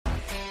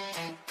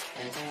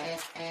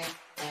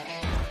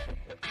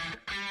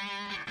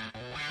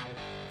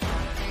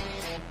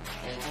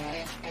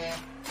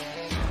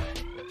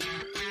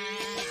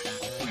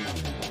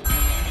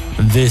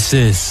This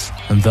is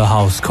the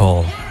House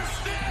Call.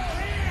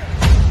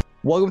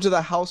 Welcome to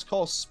the House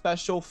Call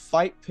special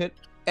fight pit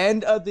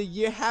end of the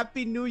year.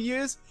 Happy New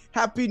Year's.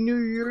 Happy New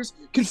Year's.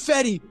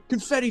 Confetti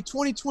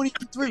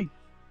 2023.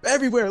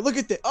 Everywhere. Look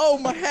at that. Oh,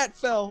 my hat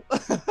fell. I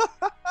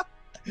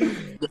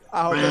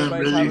hope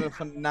everybody's having a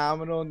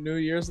phenomenal New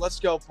Year's. Let's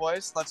go,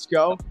 boys. Let's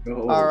go.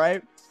 All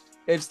right.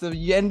 It's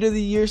the end of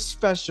the year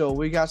special.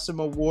 We got some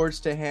awards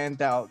to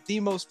hand out. The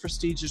most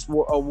prestigious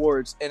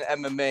awards in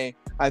MMA.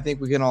 I think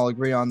we can all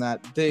agree on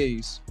that.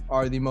 These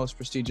are the most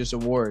prestigious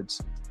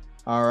awards.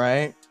 All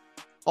right.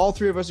 All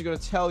three of us are going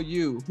to tell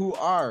you who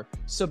our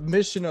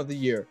submission of the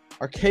year,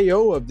 our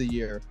KO of the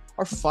year,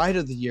 our fight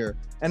of the year,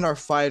 and our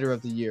fighter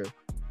of the year.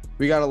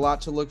 We got a lot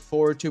to look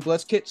forward to, but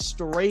let's get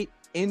straight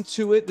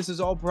into it. This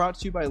is all brought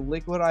to you by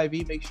Liquid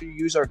IV. Make sure you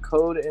use our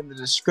code in the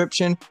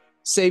description.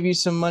 Save you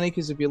some money,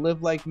 because if you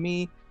live like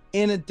me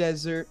in a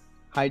desert,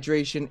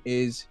 hydration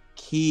is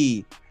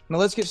key. Now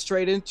let's get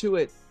straight into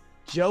it.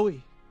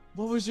 Joey,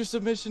 what was your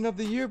submission of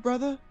the year,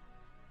 brother?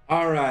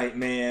 All right,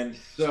 man.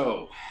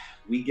 So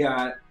we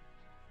got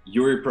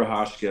Yuri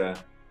Prochazka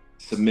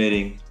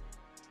submitting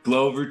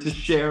Glover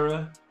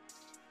Teixeira,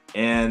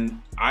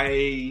 and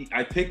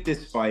I picked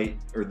this fight,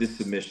 or this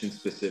submission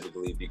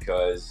specifically,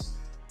 because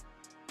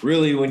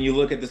really, when you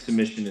look at the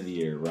submission of the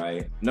year,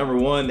 right? Number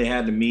one, they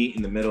had to meet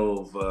in the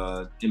middle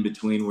of, in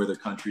between where their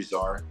countries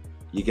are.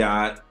 You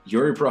got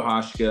Yuri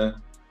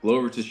Prochazka,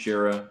 Glover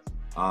Teixeira.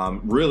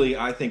 Really,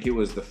 I think it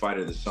was the fight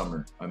of the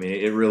summer. I mean,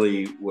 it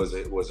really was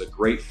a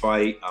great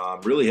fight.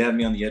 Really had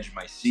me on the edge of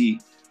my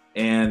seat.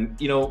 And,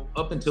 you know,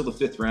 up until the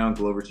fifth round,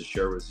 Glover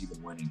Teixeira was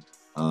even winning.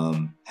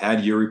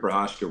 Had Yuri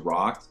Prochazka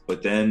rocked,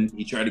 but then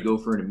he tried to go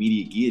for an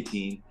immediate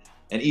guillotine.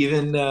 And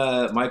even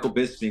Michael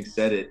Bisping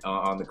said it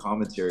on the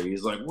commentary.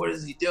 He's like, what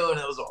is he doing?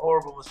 That was a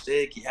horrible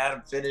mistake. He had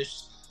him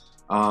finished.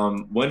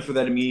 Went for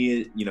that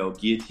immediate,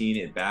 guillotine.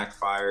 It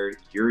backfired.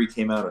 Yuri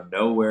came out of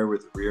nowhere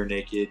with rear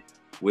naked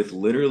with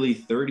literally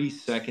 30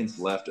 seconds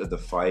left of the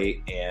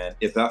fight. And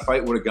if that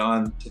fight would have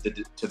gone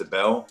to the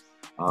bell,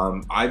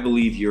 I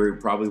believe Yuri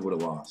probably would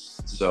have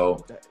lost.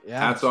 So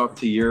hats off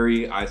to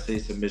Yuri. I say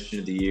submission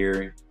of the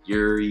year,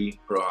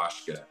 Yuri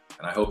Prochazka.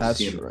 And I hope to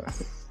see him.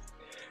 Right.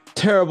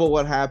 Terrible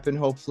what happened.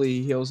 Hopefully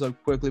he heals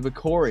up quickly. But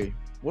Corey,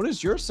 what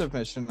is your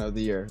submission of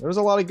the year? There was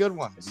a lot of good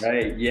ones.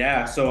 Right,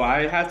 yeah. So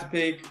I had to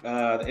pick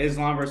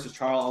Islam versus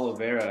Charles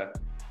Oliveira.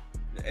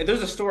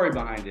 There's a story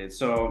behind it.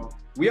 So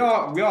we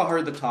all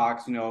heard the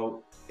talks.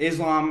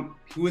 Islam,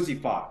 who has he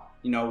fought?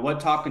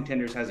 What top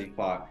contenders has he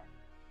fought?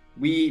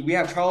 We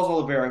have Charles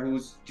Oliveira,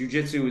 whose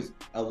jiu-jitsu is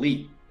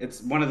elite.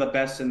 It's one of the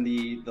best in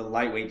the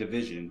lightweight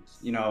division.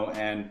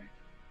 And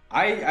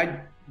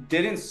I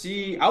didn't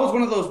see. I was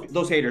one of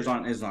those haters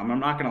on Islam.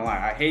 I'm not gonna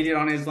lie. I hated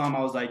on Islam.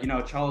 I was like,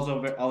 Charles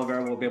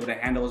Oliveira will be able to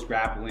handle his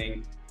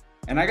grappling.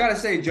 And I gotta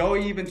say,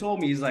 Joey even told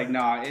me, he's like,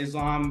 nah,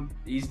 Islam,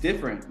 he's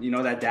different.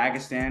 That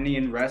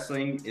Dagestani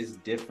wrestling is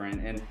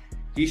different, and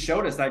he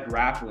showed us that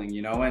grappling.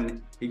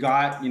 And he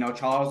got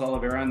Charles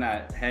Oliveira in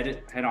that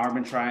head arm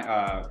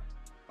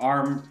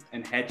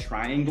and head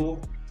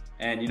triangle,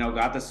 and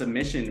got the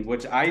submission,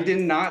 which I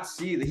did not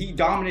see. He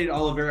dominated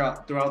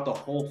Oliveira throughout the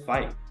whole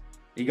fight.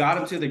 He got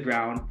him to the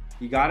ground.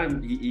 He got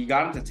him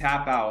to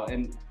tap out,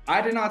 and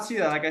I did not see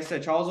that. Like I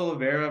said, Charles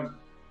Oliveira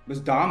was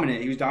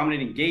dominant. He was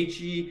dominating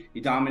Gaethje.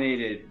 He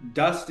dominated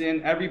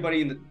Dustin.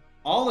 Everybody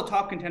all the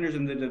top contenders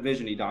in the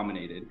division. He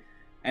dominated,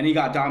 and he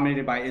got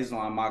dominated by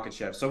Islam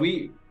Makhachev. So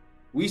we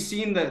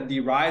seen the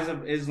rise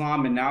of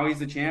Islam, and now he's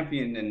the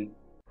champion. And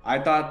I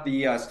thought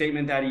the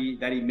statement that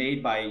he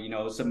made by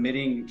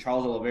submitting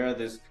Charles Oliveira,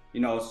 this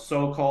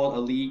so-called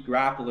elite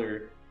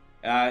grappler,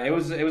 it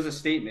was a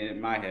statement in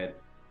my head.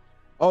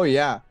 Oh,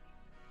 yeah.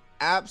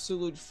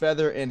 Absolute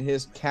feather in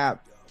his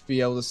cap to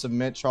be able to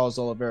submit Charles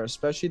Oliveira,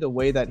 especially the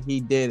way that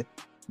he did.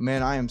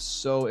 Man, I am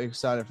so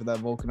excited for that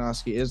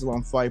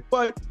Volkanovski-Islam fight,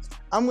 but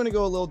I'm going to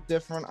go a little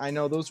different. I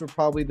know those were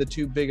probably the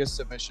two biggest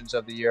submissions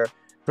of the year,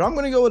 but I'm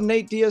going to go with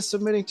Nate Diaz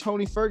submitting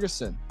Tony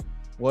Ferguson.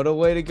 What a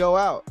way to go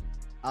out.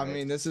 I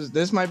mean,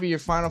 this might be your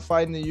final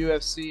fight in the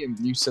UFC, and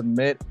you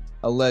submit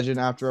a legend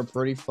after a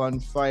pretty fun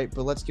fight.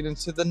 But let's get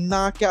into the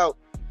knockout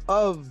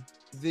of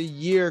the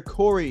year.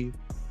 Corey,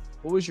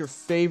 what was your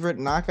favorite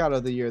knockout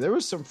of the year? There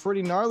was some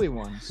pretty gnarly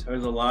ones. There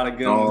was a lot of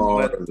good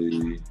ones, but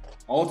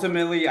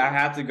ultimately I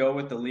had to go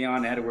with the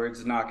Leon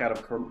Edwards knockout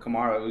of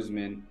Kamaru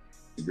Usman.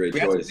 Great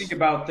choice. We have to think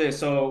about this.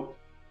 So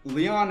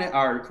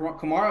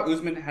Kamaru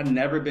Usman had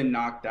never been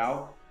knocked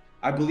out.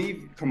 I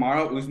believe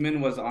Kamaru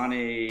Usman was on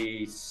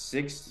a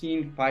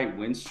 16-fight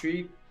win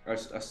streak or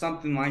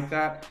something like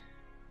that,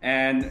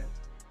 and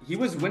he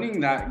was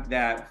winning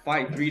that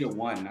fight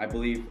 3-1. I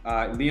believe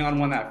Leon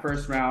won that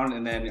first round,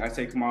 and then I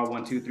say Kamaru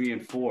won 2, 3,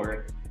 and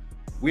 4.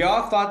 We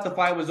all thought the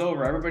fight was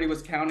over. Everybody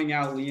was counting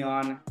out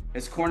Leon.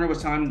 His corner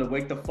was telling him to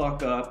wake the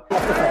fuck up.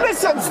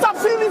 Listen, stop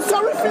feeling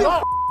sorry for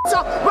your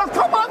well,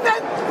 come on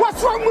then.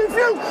 What's wrong with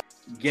you?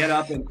 Get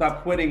up and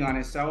stop quitting on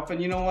himself.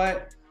 And you know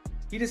what?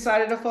 He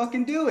decided to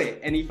fucking do it,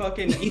 and he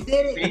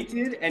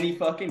fainted, and he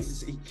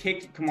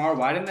kicked Kamaru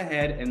right in the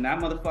head, and that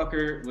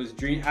motherfucker was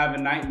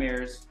having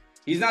nightmares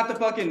He's not the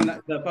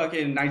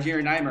fucking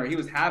Nigerian Nightmare. He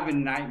was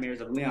having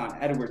nightmares of Leon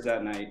Edwards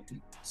that night.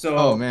 So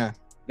Oh man,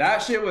 that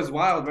shit was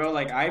wild, bro.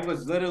 Like I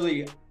was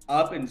literally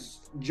up and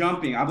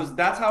jumping.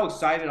 That's how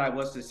excited I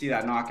was to see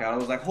that knockout. I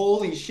was like,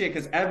 holy shit,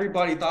 because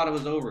everybody thought it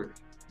was over.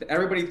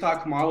 Everybody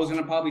thought Kamaru was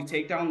gonna probably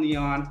take down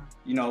Leon,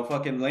 you know,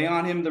 fucking lay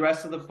on him the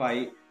rest of the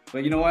fight.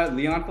 But you know what?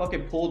 Leon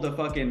fucking pulled the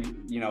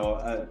fucking, you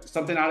know,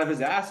 something out of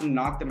his ass and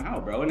knocked him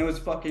out, bro. And it was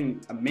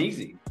fucking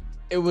amazing.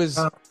 it was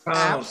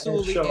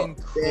absolutely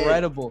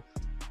incredible.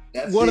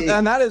 That's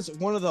And that is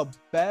one of the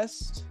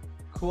best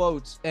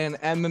quotes in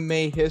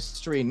MMA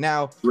history.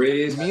 Now,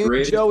 Greatest me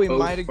and Joey might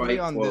post-fight agree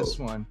on quote. this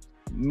one.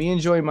 Me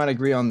and Joey might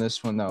agree on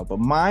this one, though. But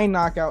my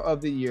knockout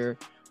of the year,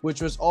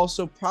 which was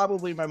also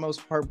probably my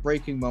most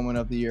heartbreaking moment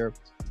of the year,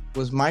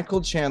 was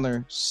Michael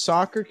Chandler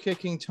soccer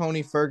kicking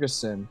Tony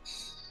Ferguson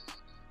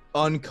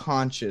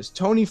unconscious.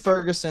 Tony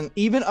Ferguson,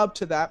 even up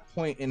to that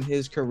point in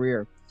his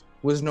career,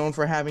 was known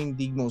for having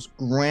the most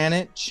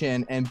granite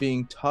chin and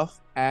being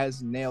tough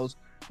as nails.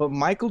 But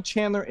Michael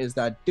Chandler is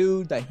that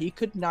dude that he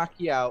could knock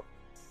you out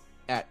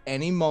at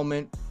any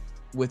moment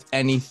with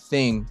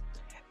anything.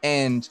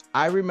 And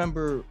I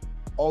remember,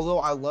 although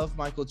I love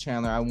Michael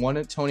Chandler, I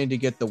wanted Tony to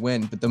get the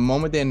win. But the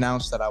moment they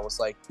announced that, I was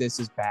like, this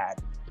is bad.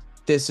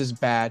 This is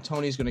bad.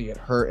 Tony's going to get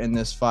hurt in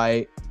this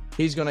fight.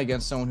 He's going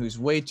against someone who's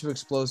way too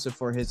explosive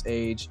for his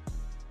age.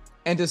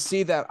 And to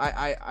see that,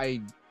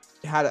 I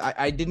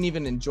didn't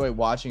even enjoy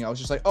watching. I was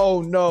just like,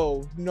 oh,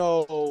 no,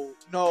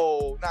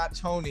 not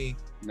Tony.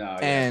 No. Yeah.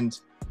 And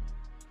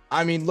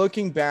I mean,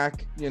 looking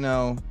back, you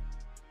know,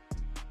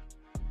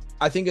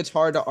 I think it's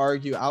hard to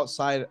argue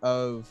outside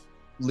of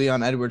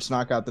Leon Edwards'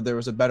 knockout that there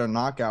was a better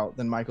knockout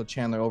than Michael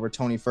Chandler over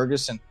Tony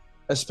Ferguson,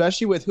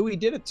 especially with who he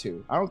did it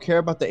to. I don't care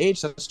about the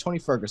age. That's Tony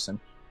Ferguson.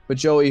 But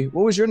Joey,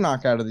 what was your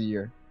knockout of the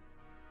year?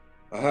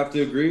 I have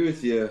to agree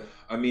with you.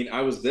 I mean,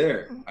 I was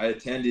there. I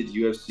attended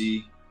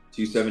UFC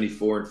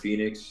 274 in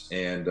Phoenix.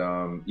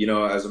 And, you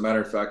know, as a matter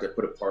of fact, I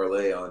put a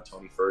parlay on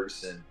Tony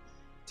Ferguson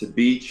to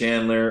beat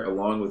Chandler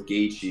along with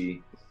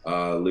Gaethje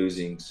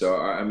losing.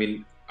 So, I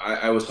mean,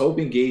 I was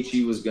hoping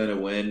Gaethje was going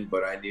to win,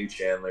 but I knew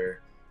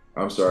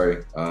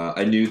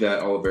I knew that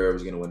Oliveira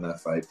was going to win that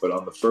fight. But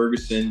on the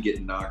Ferguson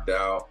getting knocked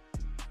out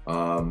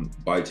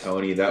by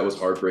Tony, that was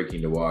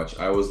heartbreaking to watch.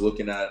 I was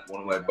looking at one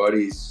of my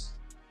buddies,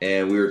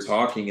 and we were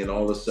talking, and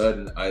all of a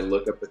sudden, I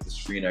look up at the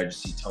screen. I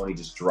just see Tony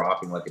just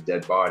dropping like a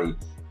dead body.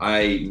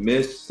 I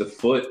missed the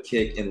foot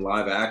kick in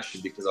live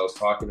action because I was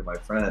talking to my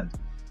friend,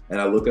 and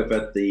I look up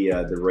at the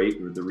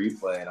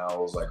replay, and I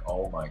was like,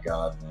 "Oh my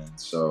god, man!"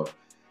 So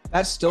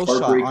that still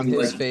shot on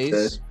his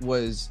face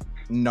was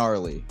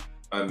gnarly.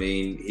 I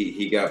mean,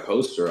 he got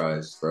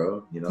posterized,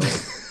 bro. You know,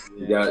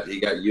 he got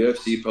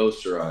UFC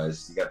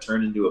posterized. He got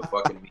turned into a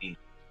fucking meme.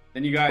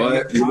 Then you got.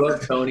 But we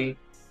love Tony.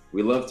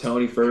 We love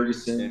Tony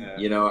Ferguson. Yeah.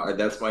 You know,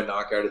 that's my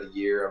knockout of the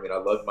year. I mean, I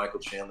love Michael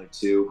Chandler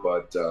too,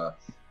 but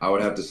I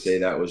would have to say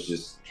that was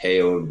just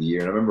KO of the year.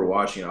 And I remember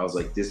watching it, I was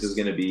like, this is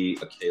going to be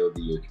a KO of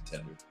the year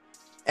contender.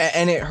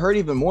 And it hurt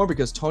even more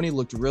because Tony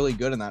looked really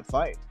good in that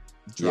fight.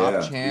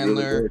 Dropped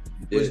Chandler,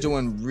 really was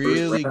doing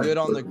really good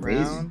on the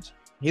ground. Amazing.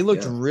 He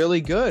looked really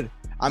good.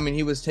 I mean,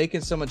 he was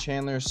taking some of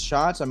Chandler's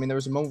shots. I mean, there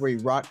was a moment where he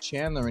rocked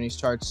Chandler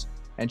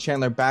and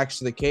Chandler backs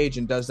to the cage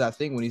and does that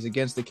thing when he's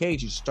against the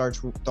cage. He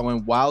starts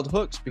throwing wild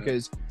hooks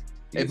because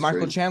if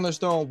Michael Chandler's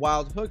throwing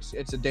wild hooks,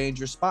 it's a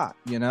dangerous spot,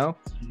 you know?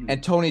 Mm-hmm.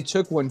 And Tony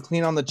took one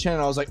clean on the chin,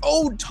 and I was like,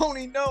 oh,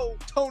 Tony, no.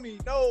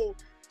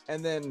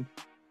 And then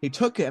he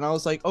took it, and I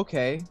was like,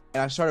 okay.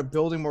 And I started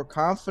building more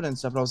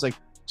confidence up, and I was like,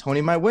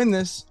 Tony might win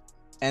this.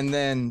 And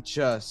then it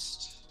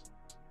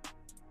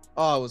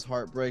was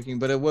heartbreaking,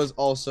 but it was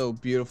also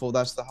beautiful.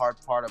 That's the hard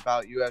part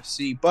about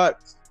UFC.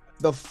 But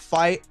the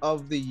fight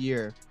of the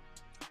year,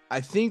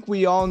 I think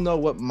we all know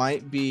what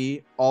might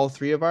be all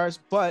three of ours,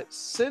 but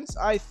since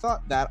I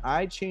thought that,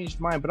 I changed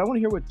mine. But I want to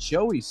hear what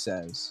Joey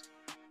says.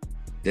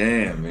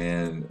 Damn,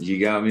 man. You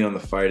got me on the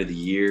fight of the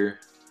year.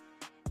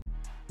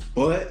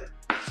 But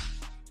I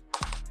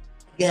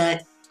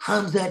got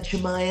Khamzat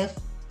Chimaev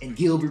and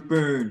Gilbert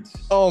Burns.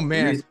 Oh,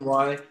 man. The reason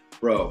why?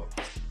 Bro,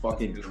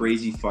 fucking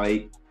crazy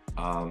fight.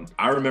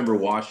 I remember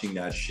watching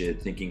that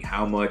shit thinking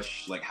how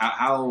much, like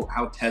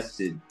how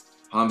tested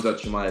Khamzat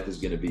Chimaev is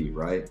going to be,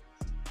 right?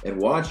 And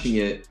watching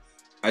it,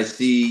 I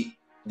see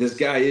this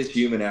guy is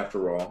human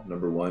after all,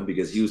 number one,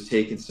 because he was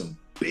taking some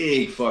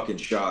big fucking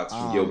shots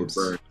from Gilbert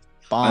Burns.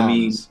 I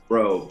mean,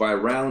 bro, by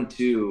round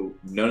two,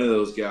 none of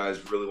those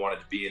guys really wanted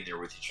to be in there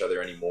with each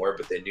other anymore,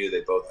 but they knew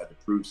they both had to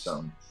prove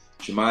something.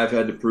 Chimaev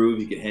had to prove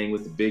he could hang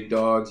with the big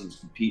dogs. He was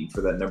competing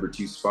for that number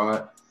 2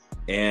 spot.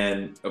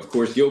 And, of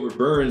course, Gilbert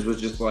Burns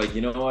was just like,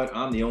 you know what?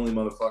 I'm the only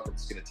motherfucker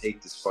that's going to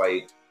take this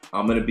fight.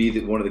 I'm going to be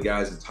one of the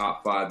guys in the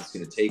top 5 that's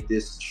going to take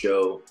this and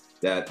show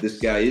that this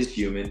guy is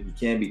human. He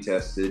can be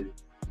tested.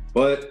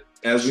 But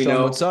as we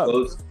know,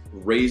 close,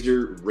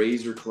 razor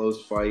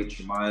close fight.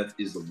 Chimaev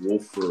is the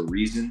wolf for a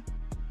reason.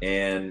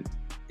 And,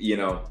 you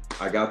know,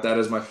 I got that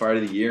as my fight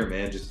of the year,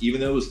 man. Just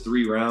even though it was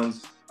 3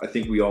 rounds, I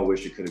think we all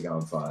wish it could have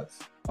gone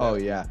 5. Oh,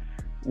 yeah.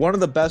 One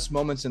of the best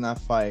moments in that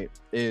fight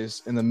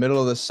is in the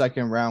middle of the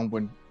second round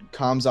when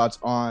Khamzat's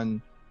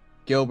on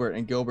Gilbert,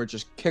 and Gilbert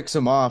just kicks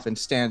him off and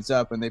stands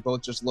up, and they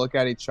both just look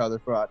at each other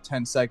for about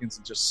 10 seconds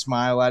and just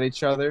smile at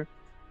each other.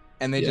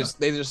 And they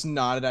just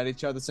nodded at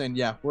each other saying,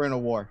 yeah, we're in a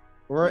war.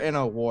 We're in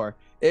a war.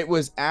 It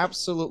was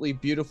absolutely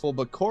beautiful.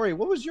 But Corey,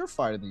 what was your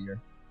fight of the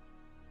year?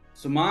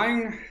 So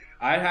mine,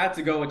 I had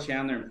to go with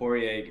Chandler and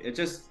Poirier. It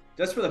just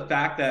for the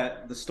fact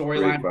that the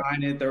storyline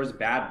behind it, there was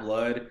bad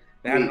blood.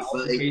 They had an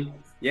altercation.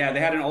 Yeah, they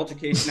had an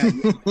altercation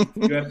at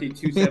UFC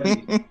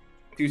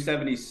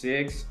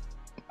 276.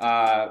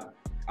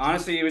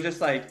 Honestly, it was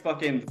just like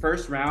fucking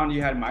first round.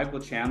 You had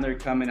Michael Chandler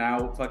coming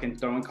out, fucking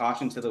throwing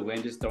caution to the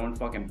wind, just throwing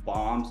fucking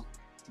bombs,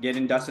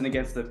 getting Dustin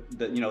against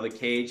the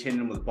cage, hitting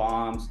him with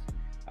bombs,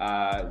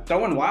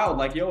 throwing wild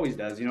like he always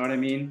does. You know what I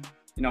mean?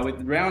 You know,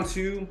 with round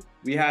 2,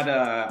 we had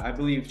I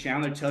believe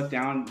Chandler took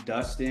down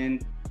Dustin.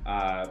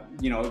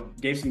 You know,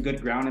 gave some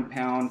good ground and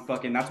pound.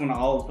 Fucking, that's when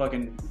all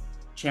fucking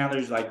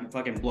Chandler's like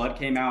fucking blood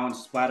came out and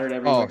splattered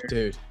everywhere. Oh,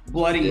 dude,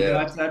 bloody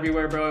guts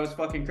everywhere, bro. It was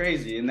fucking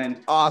crazy. And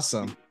then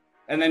awesome.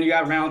 And then you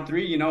got round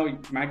 3. You know,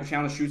 Michael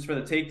Chandler shoots for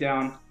the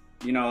takedown.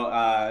 You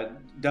know,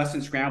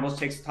 Dustin scrambles,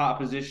 takes the top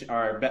position,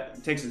 or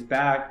takes his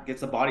back,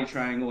 gets a body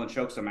triangle, and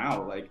chokes him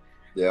out. Like,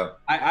 yeah,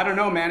 I don't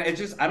know, man. It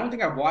just, I don't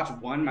think I've watched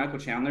one Michael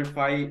Chandler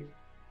fight,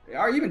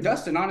 or even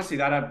Dustin, honestly,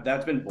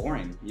 that's been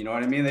boring. You know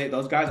what I mean?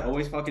 Those guys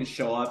always fucking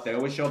show up. They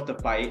always show up to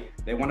fight.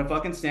 They want to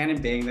fucking stand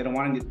and bang. They don't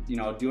want to, you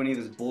know, do any of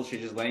this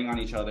bullshit, just laying on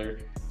each other.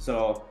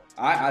 So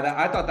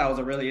I thought that was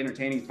a really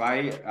entertaining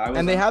fight.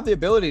 And they have the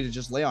ability to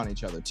just lay on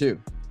each other too.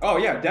 Oh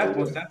yeah,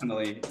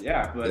 definitely.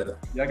 Yeah, but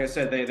like I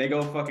said, they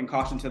go fucking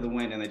caution to the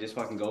wind, and they just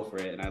fucking go for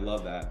it, and I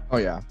love that. Oh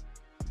yeah.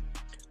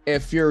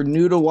 If you're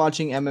new to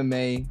watching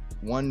MMA,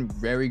 one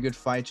very good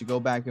fight to go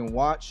back and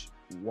watch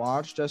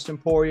Dustin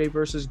Poirier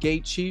versus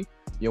Gaethje.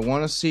 You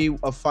want to see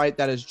a fight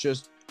that is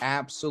just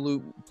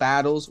absolute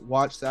battles,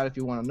 watch that. If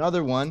you want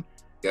another one,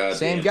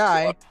 same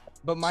guy,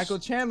 but Michael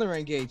Chandler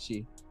and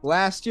Gaethje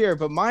last year.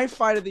 But my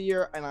fight of the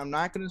year, and I'm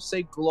not going to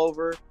say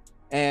Glover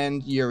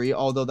and Yuri,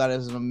 although that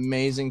is an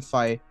amazing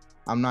fight.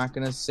 I'm not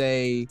going to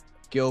say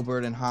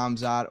Gilbert and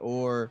Khamzat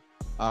or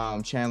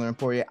Chandler and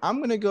Poirier. I'm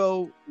going to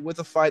go with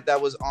a fight that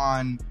was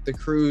on the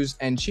Cruz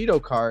and Cheeto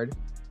card.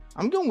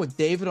 I'm going with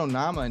David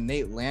Onama and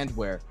Nate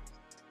Landwehr.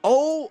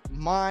 Oh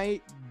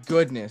my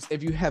goodness.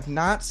 If you have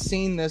not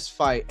seen this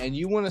fight and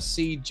you want to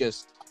see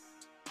just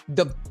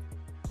the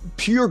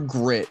pure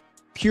grit,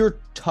 pure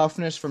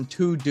toughness from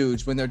two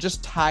dudes when they're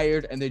just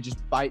tired and they just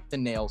bite the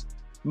nails,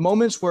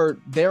 moments where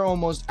they're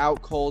almost out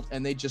cold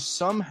and they just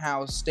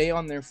somehow stay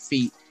on their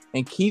feet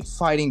and keep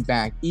fighting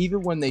back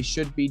even when they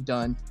should be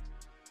done,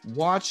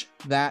 watch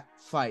that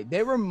fight.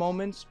 There were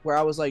moments where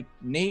I was like,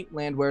 Nate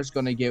Landwehr's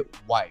going to get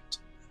wiped.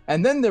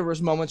 And then there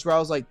was moments where I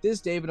was like, this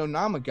David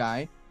Onama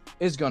guy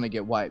is going to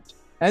get wiped.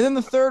 And then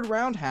the third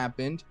round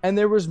happened, and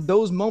there was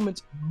those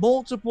moments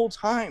multiple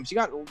times. You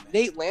got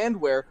Nate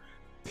Landwehr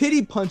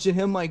pity punching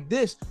him like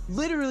this,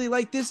 literally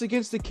like this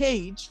against the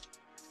cage,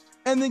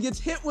 and then gets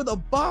hit with a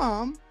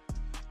bomb,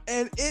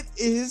 and it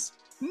is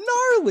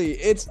gnarly.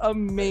 It's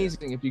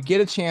amazing. If you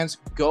get a chance,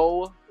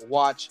 go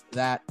watch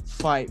that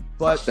fight.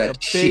 But the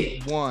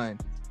big one,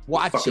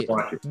 watch it.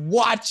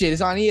 Watch it.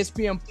 It's on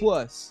ESPN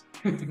Plus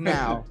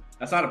now.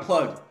 That's not a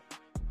plug.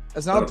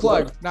 That's not a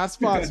plug. Not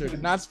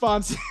sponsored. Not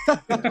sponsored.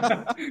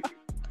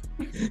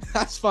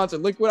 Not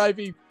sponsored. Liquid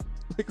IV.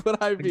 Liquid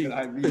IV.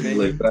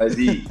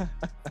 Liquid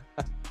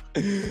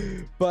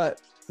IV.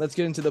 But let's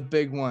get into the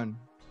big one.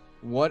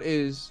 What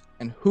is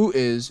and who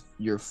is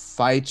your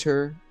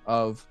fighter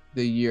of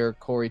the year?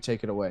 Corey,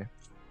 take it away.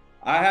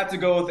 I have to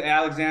go with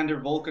Alexander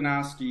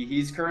Volkanovski.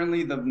 He's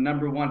currently the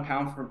 #1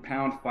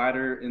 pound-for-pound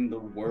fighter in the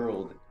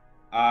world.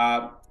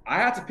 I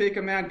had to pick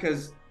him, man,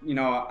 because, you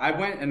know, I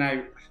went and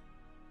I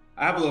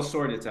have a little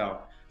story to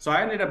tell. So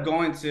I ended up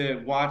going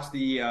to watch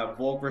the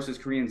Volk versus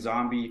Korean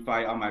Zombie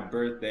fight on my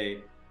birthday.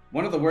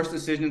 One of the worst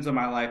decisions of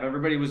my life.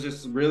 Everybody was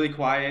just really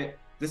quiet.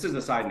 This is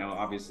a side note,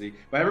 obviously,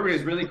 but everybody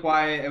was really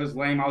quiet. It was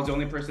lame. I was the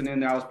only person in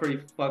there. I was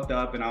pretty fucked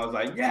up, and I was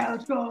like, yeah,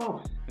 let's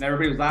go. And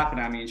everybody was laughing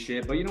at me and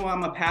shit. But you know what?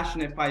 I'm a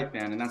passionate fight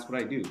fan, and that's what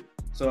I do.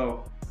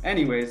 So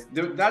anyways,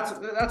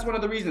 that's one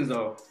of the reasons,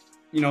 though.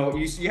 You know,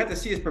 you have to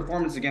see his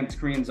performance against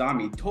Korean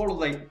Zombie.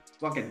 Totally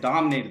fucking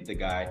dominated the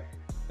guy.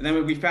 And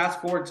then we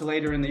fast forward to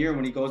later in the year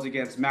when he goes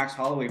against Max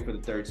Holloway for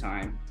the third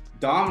time.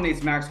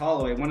 Dominates Max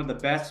Holloway, one of the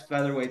best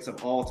featherweights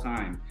of all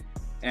time.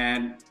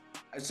 And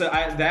so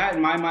that,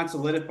 in my mind,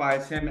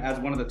 solidifies him as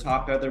one of the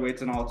top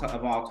featherweights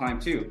of all time,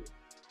 too.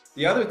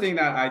 The other thing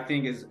that I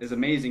think is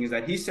amazing is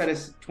that he set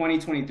his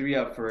 2023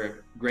 up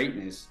for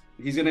greatness.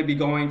 He's going to be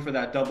going for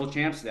that double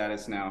champ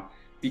status now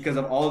because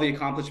of all the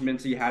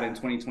accomplishments he had in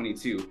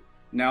 2022.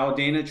 Now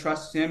Dana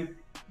trusts him,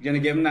 going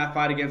to give him that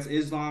fight against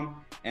Islam.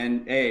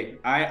 And hey,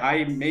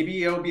 I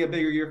maybe it'll be a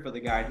bigger year for the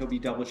guy. He'll be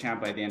double champ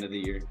by the end of the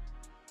year.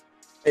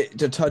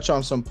 To touch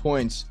on some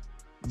points,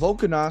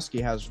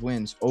 Volkanovski has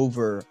wins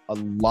over a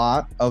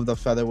lot of the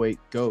featherweight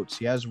goats.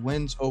 He has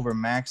wins over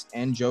Max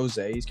and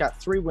Jose. He's got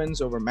 3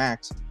 wins over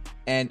Max,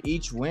 and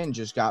each win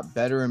just got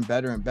better and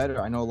better and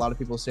better. I know a lot of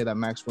people say that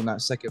Max won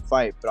that second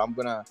fight, but I'm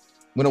gonna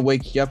I'm going to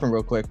wake you up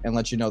real quick and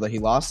let you know that he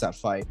lost that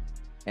fight.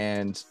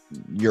 And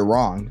you're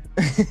wrong.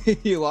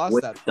 He lost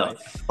that fight.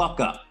 Fuck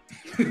up.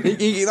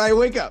 Like,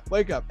 wake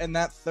up. And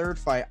that third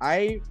fight,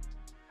 I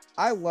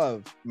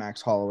love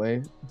Max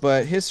Holloway,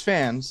 but his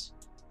fans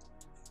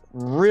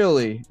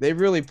really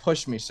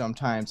push me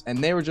sometimes.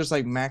 And they were just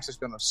like, Max is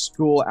going to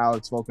school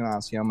Alex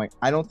Volkanovski. I'm like,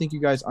 I don't think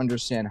you guys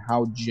understand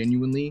how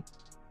genuinely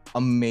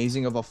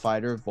amazing of a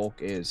fighter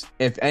Volk is.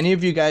 If any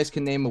of you guys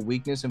can name a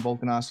weakness in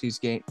Volkanovski's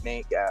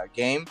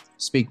game,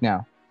 speak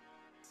now.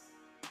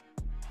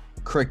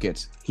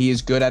 Crickets. He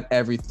is good at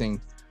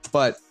everything.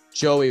 But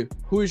Joey,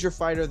 who is your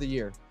fighter of the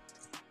year?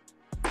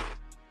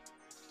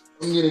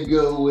 I'm gonna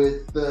go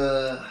with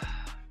the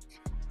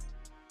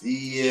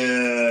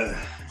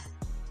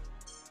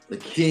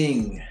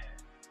king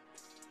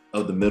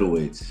of the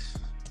middleweights.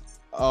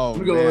 Oh,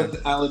 I'm going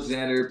with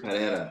Alexander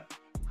Pereira.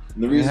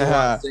 And the reason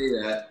why I say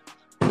that,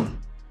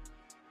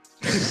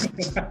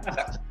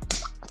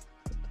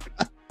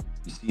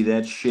 you see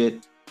that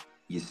shit?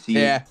 You see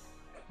it?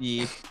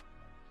 Yeah.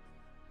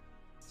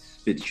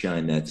 Spit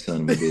shine that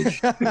son of a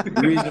bitch.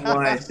 The reason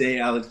why I say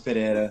Alex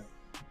Pereira,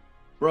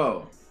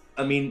 bro,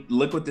 I mean,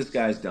 look what this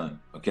guy's done,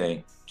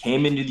 okay?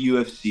 Came into the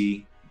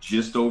UFC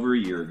just over a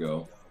year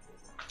ago,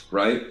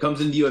 right?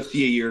 Comes into the UFC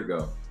a year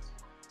ago.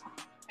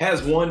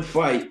 Has one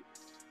fight,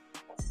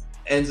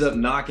 ends up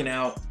knocking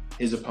out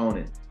his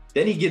opponent.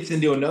 Then he gets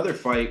into another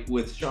fight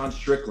with Sean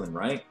Strickland,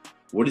 right?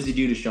 What does he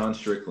do to Sean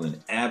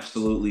Strickland?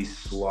 Absolutely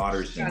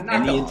slaughters him.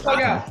 And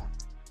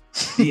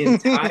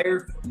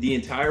the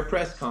entire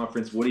press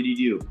conference, what did he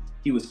do?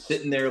 He was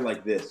sitting there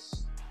like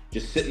this,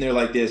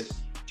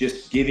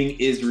 just giving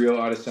Israel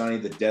Adesanya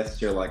the death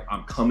stare, like,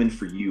 I'm coming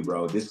for you,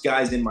 bro. This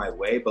guy's in my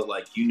way, but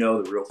like, you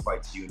know, the real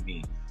fight's you and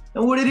me.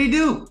 And what did he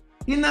do?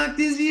 He knocked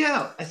Izzy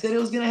out. I said it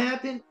was gonna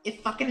happen.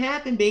 It fucking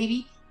happened,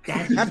 baby.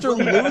 After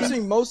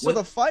losing most of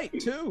the fight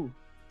too.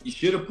 You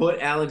should have put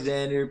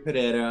Alexander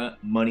Pereira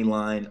money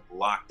line,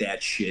 lock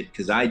that shit,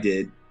 because I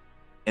did,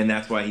 and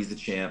that's why he's the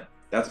champ.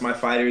 That's my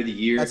fighter of the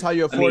year. That's how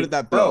you afforded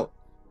that belt.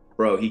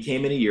 Bro, he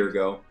came in a year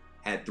ago,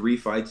 had 2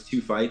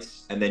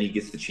 fights, and then he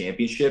gets the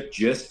championship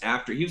just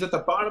after. He was at the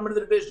bottom of the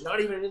division, not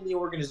even in the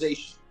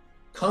organization.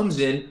 Comes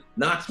in,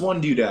 knocks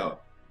one dude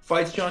out.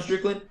 Fights Sean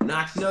Strickland,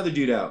 knocks another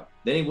dude out.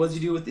 Then what does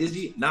he do with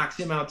Izzy? Knocks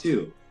him out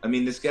too. I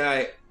mean, this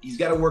guy, he's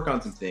got to work on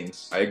some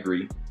things. I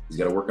agree. He's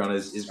got to work on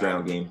his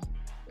ground game.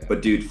 Yeah.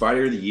 But dude,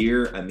 fighter of the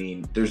year, I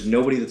mean, there's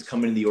nobody that's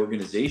come into the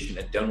organization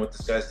and done what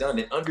this guy's done.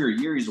 In under a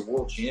year, he's a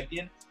world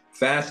champion.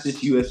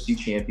 Fastest UFC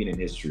champion in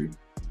history.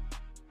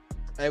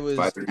 It was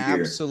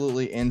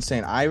absolutely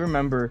insane. I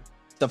remember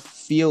the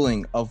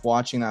feeling of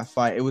watching that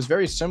fight. It was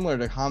very similar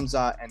to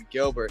Hamza and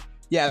Gilbert.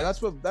 Yeah,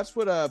 that's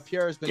what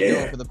Pierre has been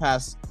doing for the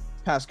past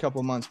couple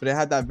of months. But it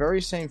had that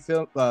very same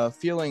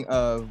feeling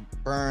of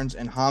Burns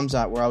and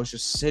Hamza, where I was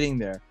just sitting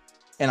there,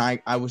 and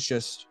I was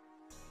just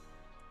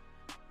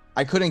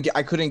I couldn't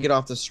get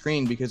off the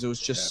screen because it was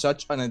just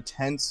such an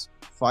intense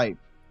fight,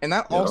 and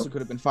that also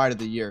could have been fight of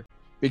the year.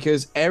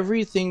 Because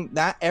every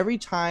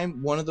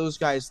time one of those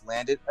guys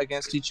landed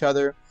against each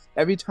other,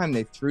 every time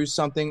they threw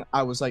something,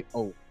 I was like,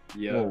 whoa,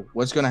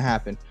 what's going to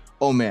happen?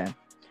 Oh, man.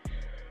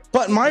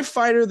 But my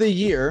fighter of the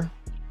year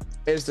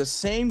is the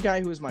same guy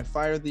who was my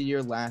fighter of the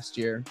year last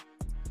year.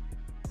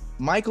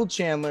 Michael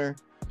Chandler,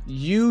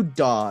 you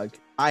dog.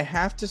 I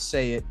have to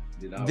say it.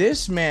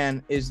 This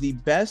man is the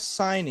best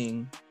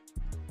signing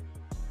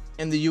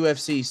in the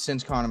UFC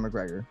since Conor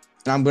McGregor.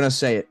 And I'm going to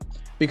say it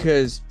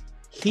because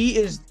he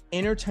is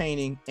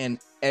entertaining in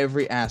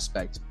every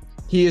aspect.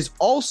 He is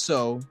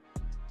also,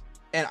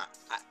 and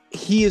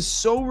he is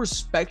so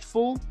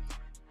respectful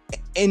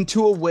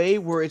into a way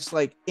where it's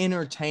like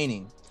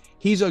entertaining.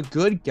 He's a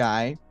good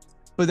guy,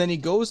 but then he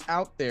goes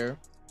out there,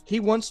 he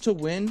wants to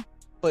win,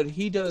 but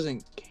he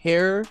doesn't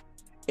care.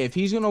 If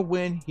he's going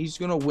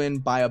to win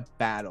by a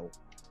battle.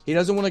 He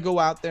doesn't want to go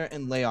out there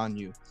and lay on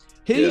you.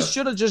 He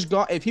should have just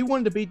gone, if he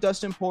wanted to beat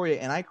Dustin Poirier,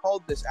 and I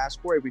called this, Ask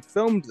Poirier, we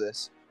filmed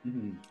this.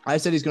 I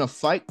said he's going to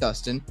fight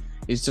Dustin.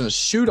 He's going to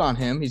shoot on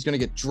him. He's going to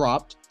get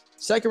dropped.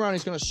 Second round,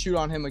 he's going to shoot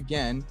on him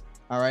again.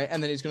 All right.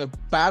 And then he's going to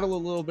battle a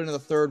little bit in the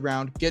third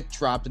round, get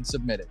dropped, and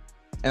submitted.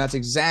 And that's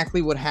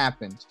exactly what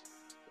happened.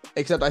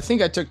 Except I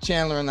think I took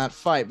Chandler in that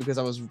fight because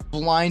I was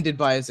blinded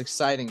by his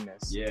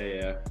excitingness.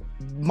 Yeah.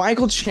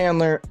 Michael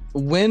Chandler,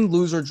 win,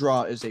 lose, or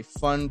draw, is a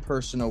fun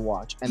person to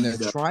watch. And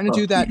they're trying to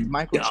do that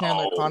Michael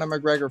Chandler, Conor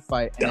McGregor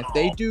fight. And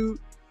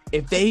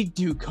if they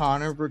do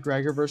Conor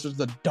McGregor versus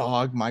the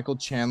dog Michael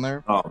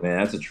Chandler, oh man,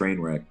 that's a train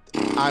wreck.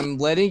 I'm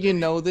letting you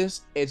know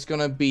this. It's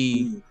gonna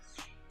be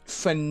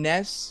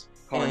finesse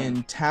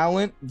and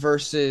talent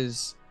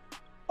versus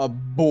a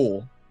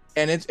bull,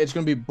 and it's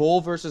gonna be bull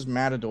versus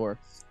matador.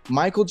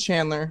 Michael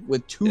Chandler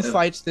with 2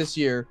 fights this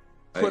year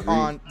put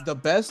on the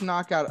best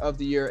knockout of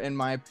the year in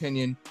my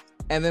opinion,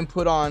 and then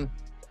put on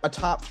a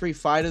top 3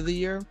 fight of the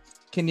year.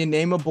 Can you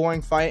name a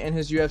boring fight in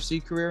his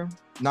UFC career?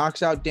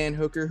 Knocks out Dan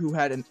Hooker, who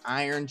had an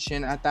iron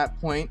chin at that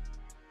point.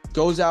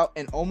 Goes out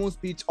and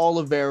almost beats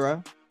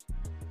Oliveira.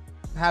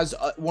 has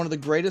one of the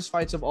greatest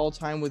fights of all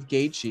time with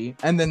Gaethje,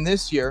 and then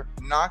this year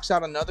knocks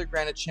out another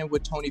Granite Chin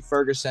with Tony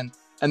Ferguson,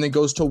 and then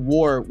goes to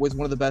war with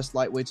one of the best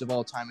lightweights of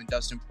all time in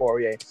Dustin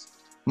Poirier.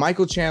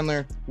 Michael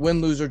Chandler,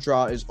 win, lose, or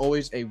draw, is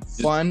always a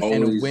fun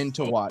and a win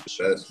to watch.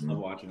 I'm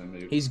watching him,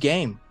 dude. He's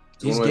game.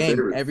 He's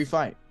game every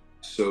fight.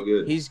 So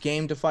good. He's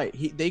game to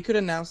fight. They could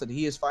announce that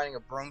he is fighting a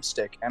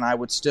broomstick, and I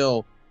would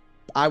still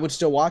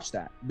watch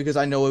that because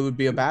I know it would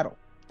be a battle.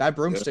 That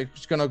broomstick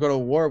is gonna go to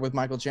war with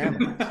Michael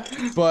Chandler.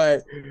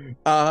 But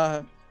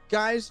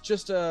guys,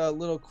 just a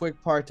little quick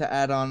part to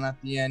add on at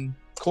the end.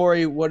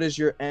 Corey, what is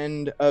your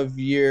end of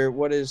year?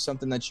 What is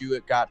something that you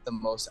got the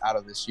most out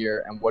of this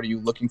year, and what are you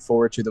looking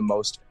forward to the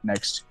most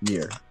next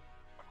year?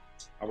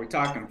 Are we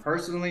talking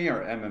personally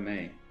or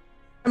MMA?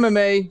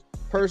 MMA,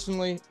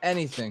 personally,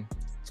 anything.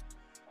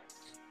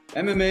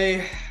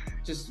 MMA,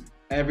 just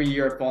every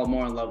year I fall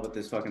more in love with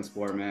this fucking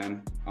sport,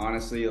 man.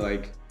 Honestly,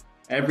 like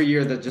every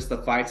year that just the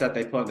fights that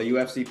the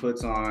UFC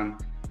puts on,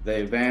 the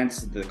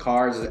events, the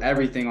cards,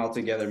 everything all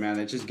together, man.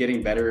 It's just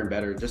getting better and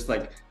better. Just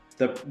like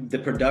the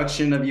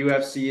production of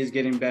UFC is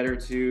getting better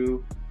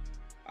too.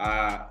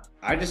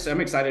 I'm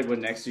excited what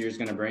next year is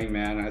gonna bring,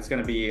 man. It's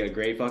gonna be a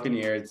great fucking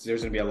year.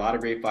 There's gonna be a lot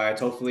of great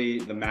fights. Hopefully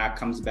the Mac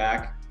comes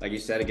back, like you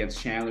said,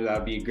 against Chandler. That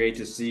would be great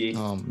to see.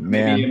 Oh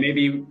man,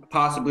 maybe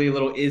possibly a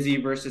little Izzy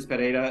versus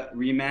Pereira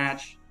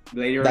rematch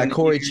later. That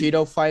Corey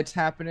Cheeto fight's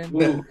happening.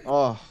 Ooh.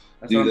 Oh,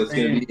 dude, that's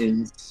gonna be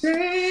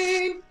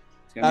insane.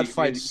 That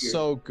fight's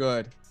so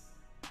good.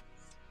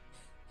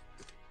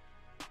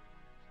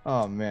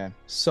 Oh man,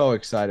 so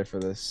excited for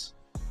this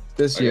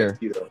year.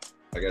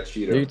 I got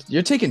Cheeto.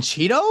 You're taking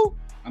Cheeto?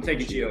 I'm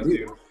taking Cheeto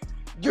too.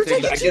 You're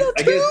taking Cheeto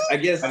too? I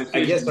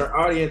guess our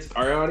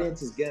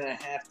audience is gonna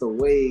have to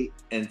wait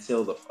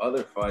until the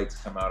other fights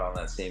come out on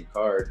that same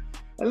card,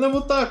 and then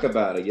we'll talk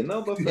about it.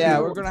 But yeah,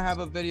 we're gonna have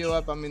a video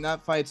up. I mean,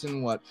 that fight's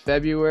in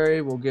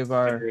February. We'll give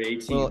our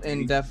little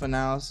in-depth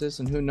analysis,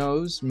 and who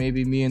knows,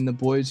 maybe me and the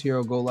boys here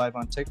will go live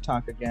on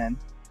TikTok again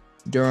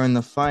during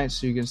the fight,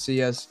 so you can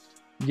see us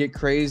get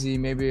crazy.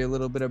 Maybe a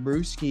little bit of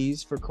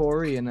brewskis for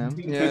Corey and them,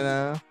 you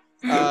know.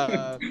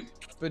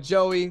 But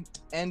Joey,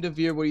 end of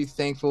year, what are you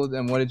thankful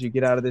and what did you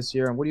get out of this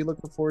year, and what are you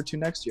looking forward to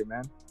next year,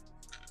 man?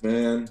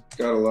 Man,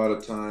 got a lot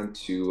of time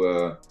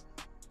to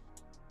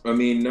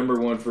number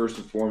one, first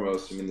and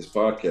foremost, this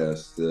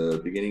podcast,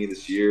 the beginning of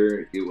this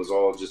year, it was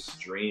all just a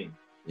dream.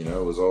 It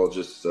was all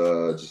just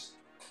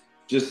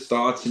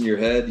thoughts in your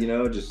head,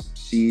 just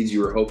seeds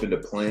you were hoping to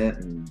plant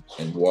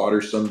and water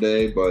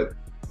someday. But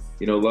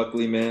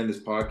luckily, man, this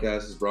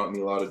podcast has brought me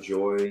a lot of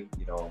joy.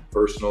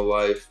 Personal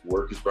life,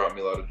 work has brought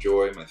me a lot of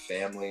joy. My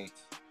family,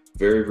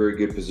 very, very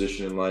good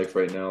position in life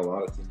right now. A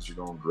lot of things are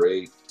going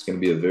great. It's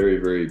going to be a very,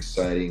 very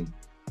exciting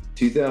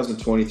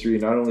 2023,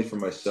 not only for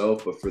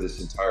myself, but for this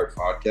entire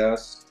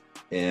podcast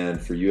and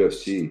for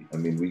UFC.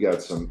 We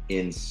got some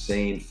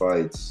insane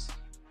fights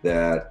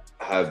that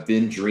have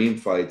been dream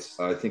fights,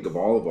 I think, of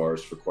all of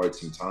ours for quite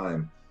some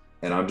time.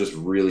 And I'm just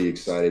really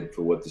excited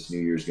for what this new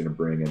year is going to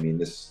bring.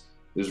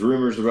 There's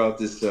rumors about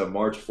this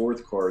March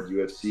 4th card,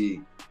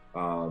 UFC,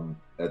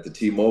 at the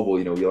T-Mobile.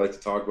 We like to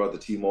talk about the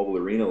T-Mobile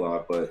Arena a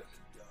lot, but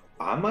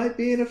I might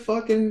be in a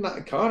fucking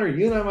Connor.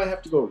 You and I might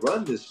have to go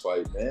run this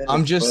fight, man.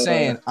 I'm just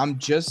saying.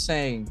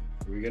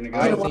 We're gonna go.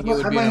 I think it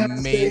would be an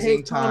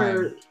amazing time.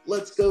 Connor,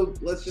 let's go.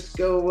 Let's just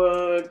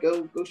go.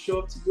 Go show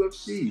up to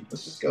UFC.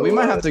 Let's just go. We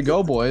might have to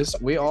go, boys.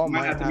 We all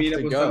might have to meet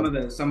up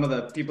with some of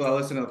the people that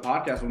listen to the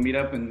podcast. We'll meet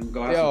up and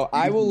go. Yo,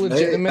 I will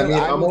legitimately.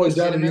 I'm always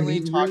down to do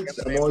meet meet and greets.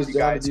 I'm always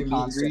down to do meet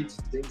and greets,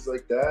 things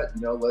like that.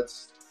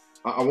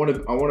 I want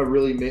to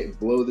really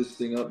blow this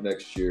thing up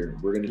next year.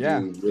 We're going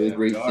to do really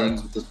great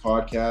things with this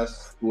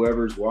podcast.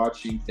 Whoever's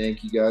watching,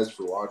 thank you guys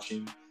for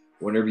watching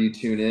whenever you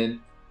tune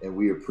in, and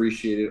we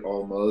appreciate it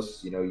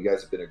almost. You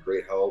guys have been a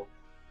great help,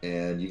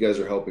 and you guys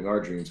are helping our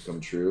dreams come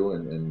true.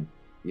 And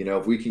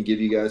if we can give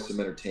you guys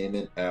some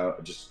entertainment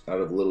out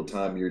of a little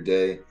time of your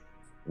day,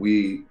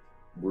 we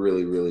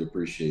really, really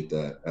appreciate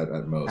that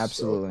at most.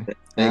 Absolutely. So,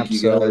 thank you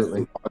guys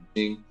for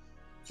watching.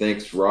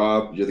 Thanks,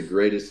 Rob. You're the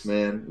greatest,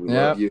 man. We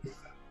love you.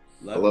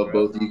 I love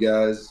both of you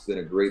guys. It's been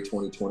a great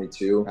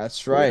 2022.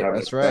 That's right.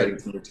 That's right.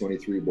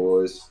 2023,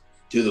 boys.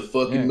 To the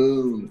fucking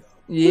moon.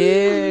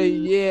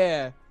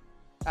 Yeah.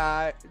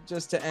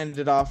 Just to end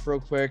it off real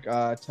quick,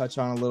 touch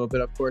on a little bit.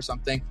 Of course, I'm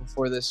thankful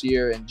for this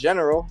year in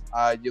general.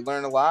 You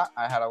learn a lot.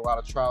 I had a lot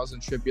of trials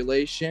and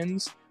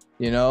tribulations.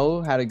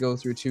 Had to go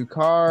through 2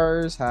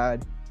 cars,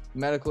 had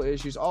medical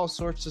issues, all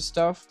sorts of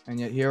stuff,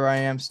 and yet here I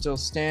am still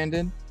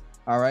standing.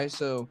 All right,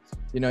 so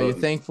you're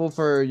thankful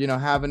for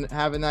having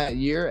that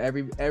year,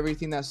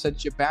 everything that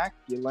sets you back,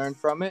 you learn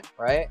from it,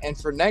 right? And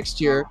for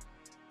next year,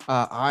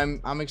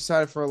 I'm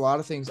excited for a lot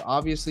of things.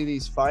 Obviously,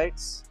 these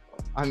fights.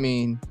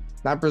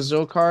 That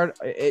Brazil card,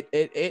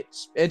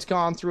 it's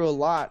gone through a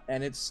lot,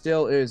 and it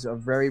still is a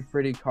very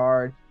pretty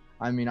card.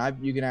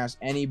 You can ask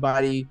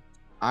anybody.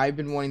 I've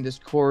been wanting this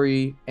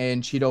Corey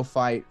and Cheeto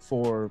fight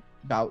for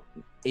about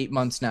 8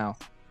 months now,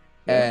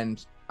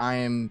 and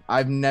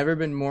I've never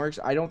been more.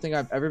 I don't think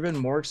I've ever been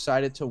more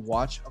excited to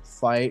watch a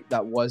fight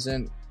that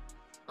wasn't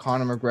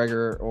Conor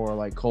McGregor or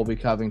like Colby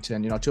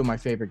Covington, two of my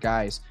favorite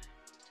guys.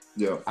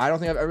 Yeah. I don't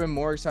think I've ever been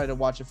more excited to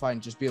watch a fight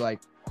and just be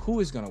like,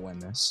 who is going to win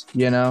this?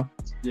 Yeah.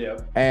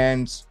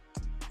 And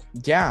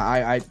yeah,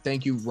 I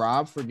thank you,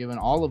 Rob, for giving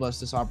all of us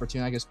this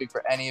opportunity. I can speak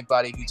for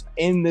anybody who's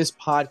in this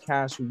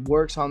podcast, who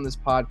works on this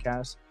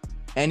podcast,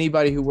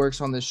 anybody who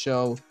works on this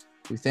show.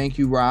 We thank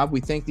you, Rob. We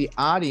thank the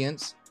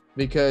audience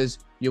because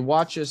you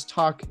watch us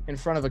talk in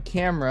front of a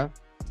camera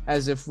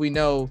as if we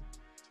know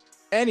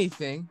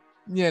anything,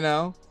 we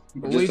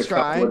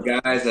try. A couple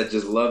of guys that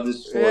just love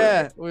this sport.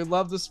 Yeah, we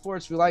love the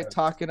sports. We like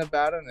talking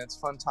about it, and it's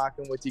fun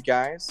talking with you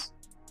guys.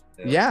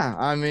 Yeah,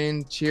 I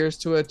mean, cheers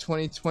to a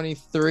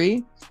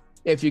 2023.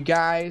 If you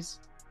guys,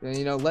 let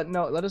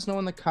us know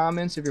in the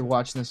comments if you're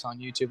watching this on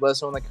YouTube. Let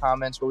us know in the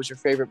comments what was your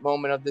favorite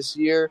moment of this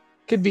year.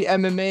 Could be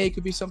MMA,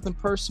 could be something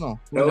personal.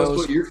 Tell us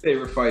what your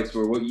favorite fights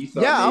were, what you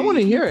thought. Yeah, I want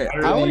to hear it.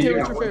 I want to hear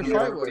what your favorite fight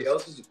was. Everybody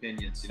else's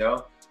opinions,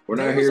 We're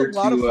not here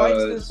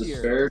to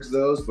disparage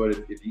those, but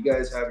if you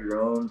guys have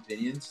your own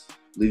opinions,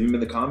 leave them in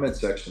the comment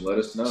section. Let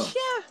us know.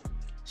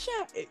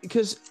 Yeah.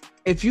 Because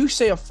if you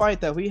say a fight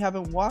that we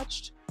haven't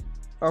watched,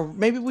 or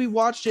maybe we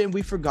watched it and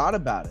we forgot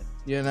about it,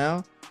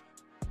 Yeah.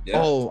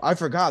 Oh, I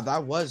forgot.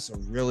 That was a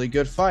really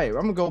good fight. I'm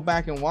going to go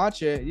back and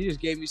watch it. You just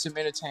gave me some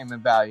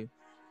entertainment value.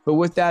 But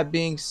with that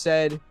being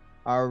said,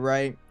 all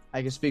right,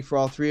 I can speak for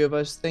all three of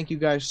us. Thank you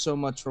guys so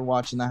much for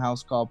watching the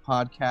House Call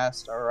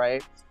podcast, all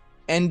right?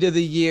 End of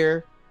the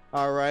year,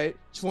 all right?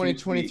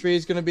 2023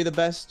 is going to be the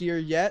best year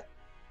yet,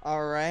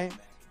 all right?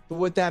 But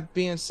with that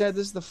being said,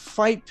 this is the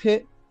Fight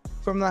Pit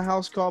from the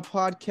House Call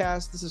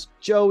podcast. This is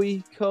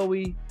Corey,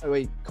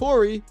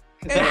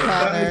 and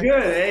Connor.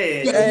 Good.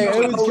 Hey, it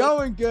was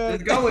going good.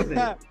 Let's go with it.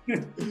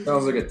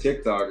 Sounds like a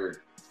TikToker.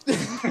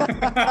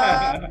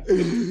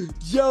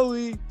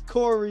 Joey,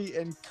 Corey,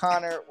 and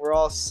Connor, we're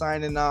all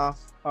signing off.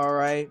 All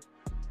right.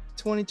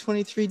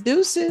 2023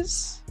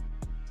 deuces.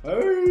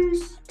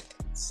 Peace.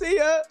 See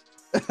ya.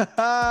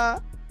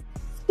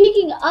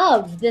 Speaking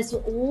of this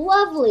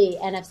lovely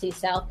NFC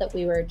South that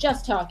we were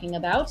just talking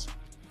about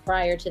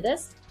prior to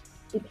this,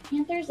 the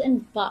Panthers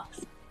and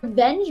Bucks.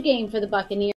 Revenge game for the Buccaneers.